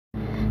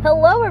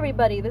Hello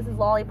everybody, this is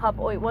Lollypop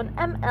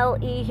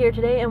 081MLE here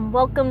today, and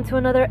welcome to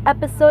another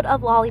episode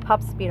of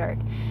Lollypop Speed Art.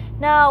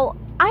 Now,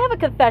 I have a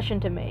confession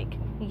to make.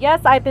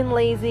 Yes, I've been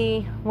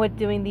lazy with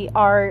doing the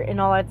art and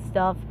all that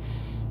stuff.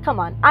 Come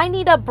on, I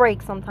need a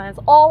break sometimes.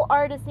 All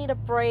artists need a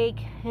break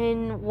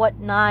and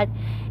whatnot.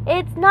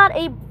 It's not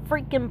a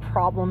freaking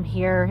problem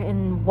here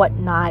and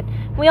whatnot.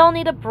 We all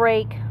need a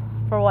break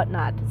for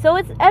whatnot. So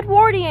it's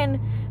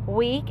Edwardian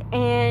week,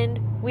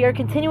 and we are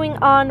continuing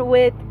on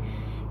with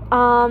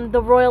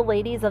the royal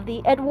ladies of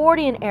the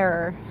Edwardian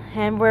era,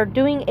 and we're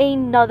doing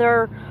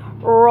another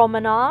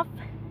Romanov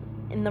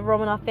in the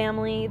Romanov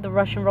family, the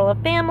Russian royal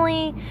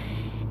family,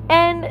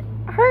 and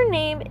her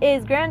name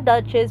is Grand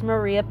Duchess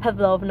Maria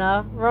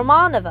Pavlovna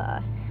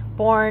Romanova,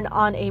 born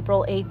on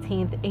April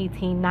 18th,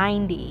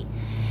 1890.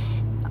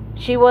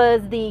 She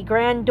was the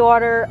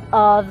granddaughter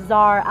of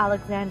Tsar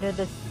Alexander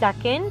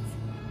II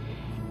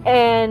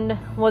and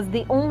was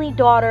the only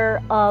daughter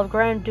of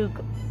Grand Duke.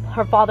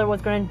 Her father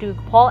was Grand Duke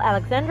Paul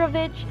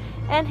Alexandrovich,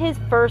 and his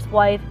first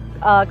wife,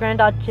 Grand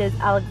Duchess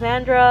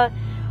Alexandra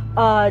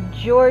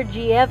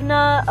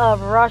Georgievna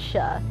of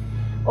Russia,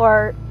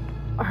 or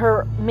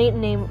her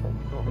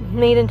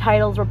maiden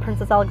titles were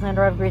Princess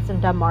Alexandra of Greece and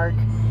Denmark.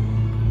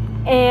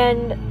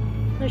 And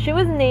she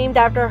was named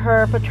after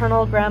her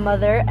paternal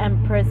grandmother,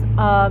 Empress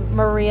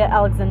Maria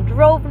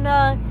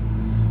Alexandrovna,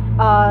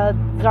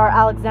 Tsar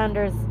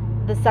Alexander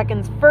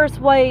II's first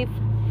wife.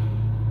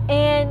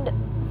 And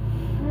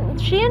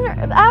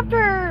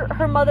after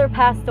her mother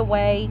passed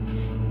away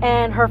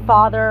and her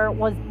father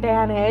was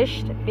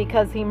banished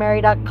because he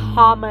married a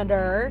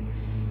commodore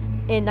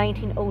in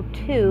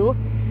 1902,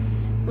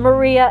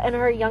 Maria and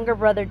her younger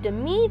brother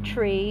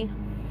Dmitri,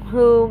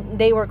 who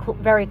they were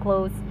very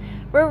close,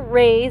 were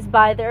raised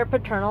by their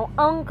paternal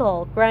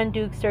uncle, Grand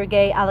Duke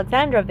Sergei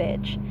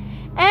Alexandrovich,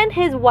 and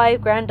his wife,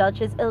 Grand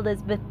Duchess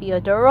Elizabeth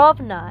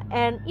Fyodorovna.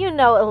 And you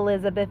know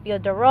Elizabeth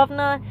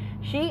Fyodorovna,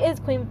 she is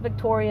Queen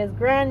Victoria's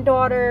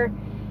granddaughter,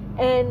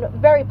 and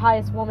very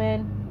pious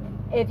woman.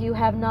 If you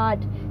have not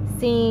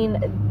seen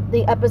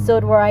the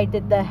episode where I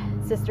did the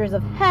Sisters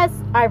of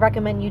Hesse, I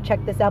recommend you check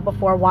this out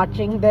before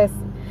watching this.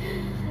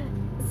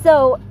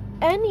 So,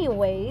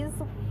 anyways,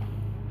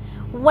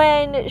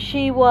 when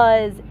she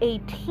was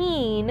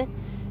 18,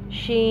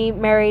 she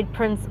married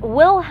Prince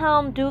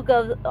Wilhelm, Duke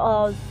of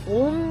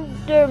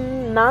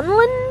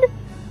Sundermanland.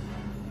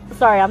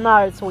 Sorry, I'm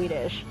not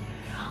Swedish.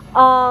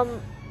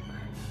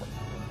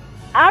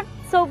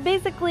 So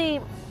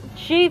basically,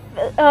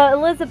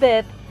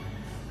 Elizabeth,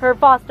 her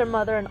foster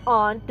mother and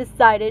aunt,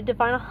 decided to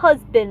found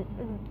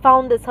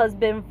this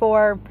husband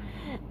for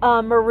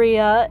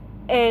Maria.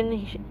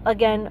 And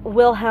again,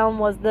 Wilhelm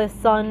was the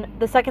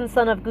second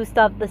son of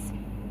Gustav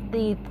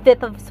the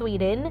Fifth of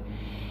Sweden,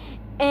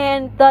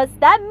 and thus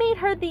that made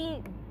her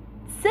the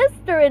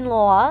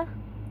sister-in-law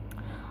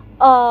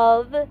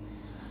of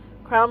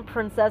Crown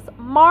Princess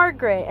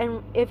Margaret.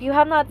 And if you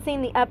have not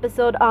seen the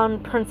episode on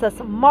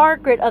Princess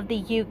Margaret of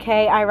the UK,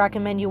 I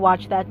recommend you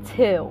watch that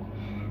too,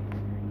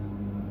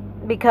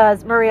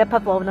 because Maria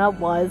Pavlovna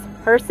was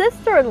her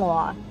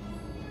sister-in-law.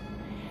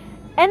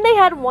 And they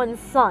had one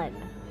son,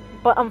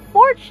 but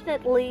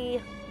unfortunately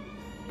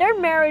their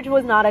marriage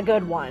was not a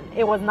good one.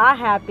 It was not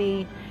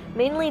happy,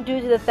 mainly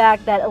due to the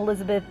fact that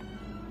Elizabeth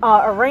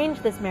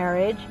arranged this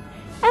marriage,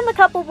 and the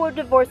couple were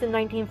divorced in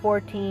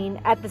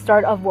 1914 at the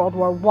start of World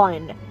War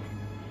I.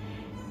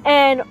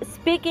 And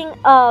speaking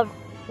of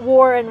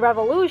war and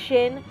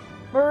revolution,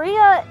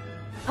 Maria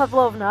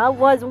Pavlovna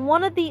was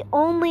one of the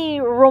only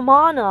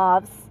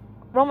Romanovs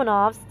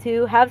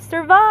to have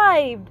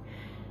survived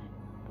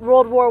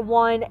World War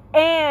I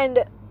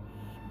and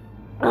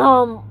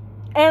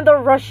the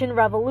Russian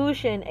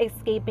Revolution,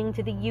 escaping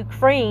to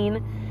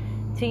Ukraine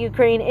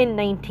in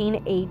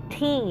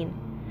 1918.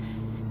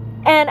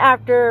 And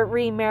after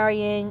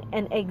remarrying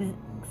and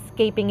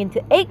escaping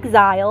into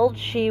exile,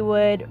 she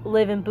would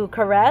live in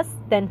Bucharest,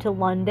 then to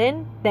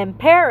London, then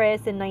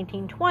Paris in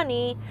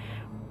 1920,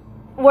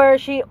 where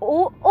she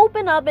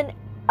opened up a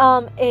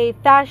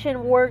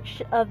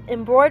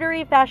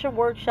embroidery fashion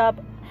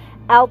workshop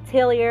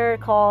atelier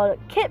called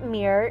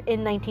Kitmere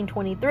in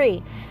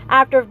 1923.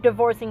 After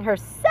divorcing her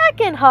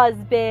second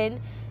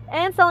husband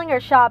and selling her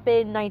shop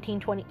in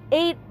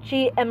 1928,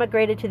 she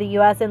emigrated to the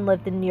U.S. and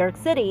lived in New York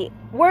City,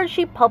 where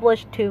she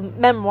published two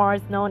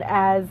memoirs known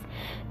as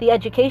The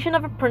Education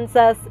of a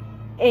Princess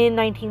in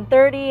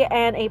 1930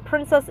 and A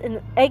Princess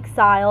in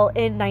Exile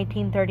in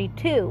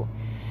 1932.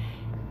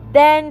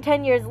 Then,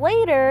 10 years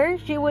later,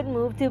 she would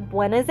move to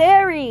Buenos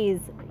Aires.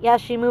 Yes,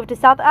 she moved to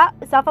South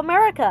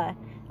America,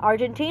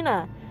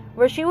 Argentina,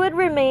 where she would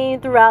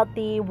remain throughout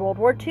the World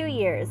War II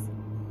years.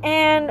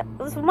 And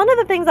one of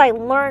the things I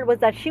learned was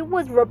that she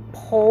was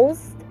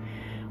repulsed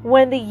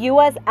when the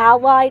U.S.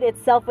 allied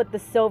itself with the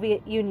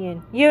Soviet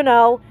Union. You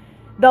know,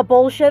 the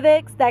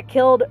Bolsheviks that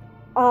killed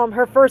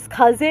her first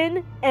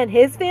cousin and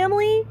his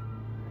family.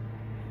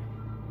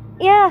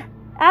 Yeah,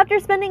 after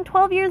spending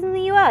 12 years in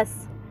the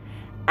U.S.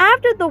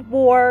 After the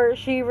war,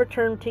 she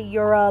returned to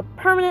Europe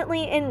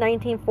permanently in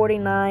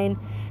 1949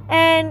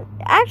 and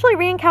actually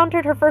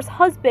re-encountered her first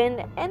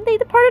husband, and they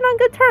departed on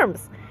good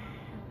terms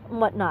and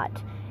whatnot.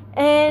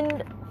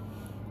 And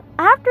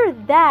after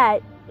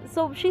that,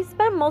 so she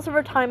spent most of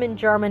her time in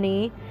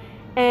Germany,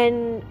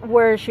 and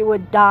where she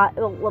would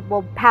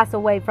pass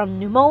away from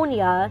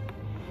pneumonia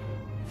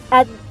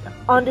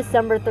on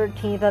December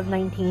 13th of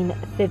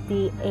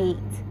 1958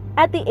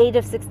 at the age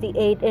of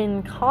 68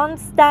 in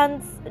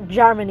Constance,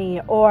 Germany,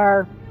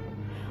 or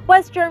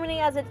West Germany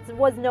as it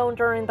was known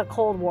during the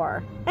Cold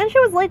War. And she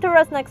was laid to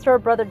rest next to her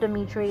brother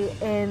Dmitri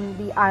in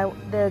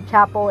the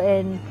chapel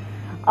in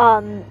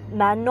Manu,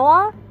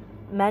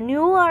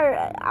 or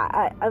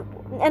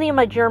any of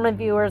my German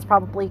viewers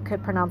probably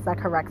could pronounce that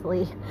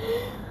correctly.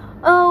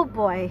 Oh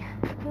boy.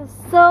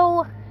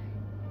 So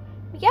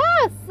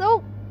yeah,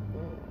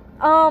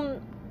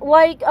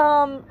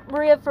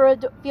 Maria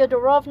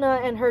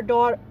Fyodorovna and her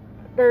daughters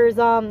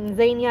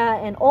Xenia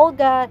and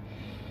Olga,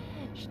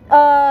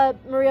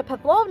 Maria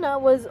Pavlovna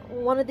was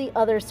one of the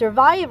other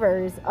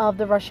survivors of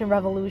the Russian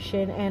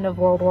Revolution and of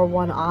World War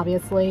I,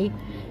 obviously.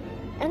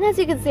 And as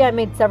you can see, I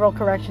made several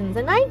corrections,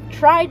 and I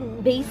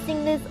tried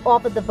basing this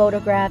off of the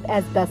photograph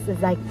as best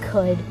as I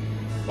could.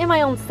 In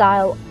my own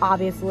style,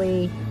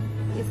 obviously.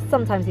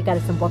 Sometimes you gotta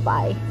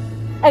simplify.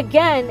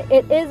 Again,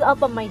 it is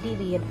up on my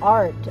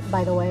DeviantArt,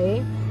 by the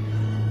way,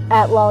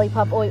 at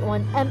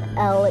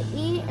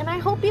Lollypop081MLE, and I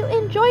hope you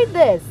enjoyed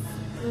this.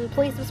 And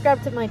please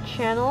subscribe to my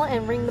channel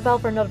and ring the bell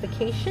for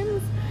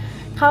notifications.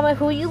 Comment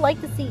who you'd like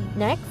to see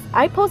next.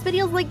 I post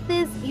videos like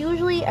this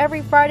usually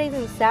every Fridays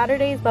and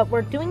Saturdays, but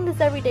we're doing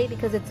this every day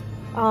because it's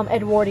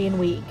Edwardian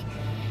week.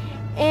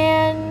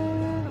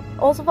 And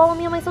also follow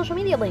me on my social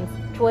media links: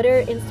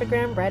 Twitter,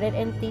 Instagram, Reddit,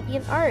 and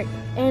DeviantArt.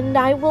 And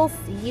I will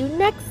see you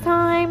next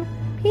time.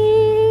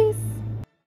 Peace!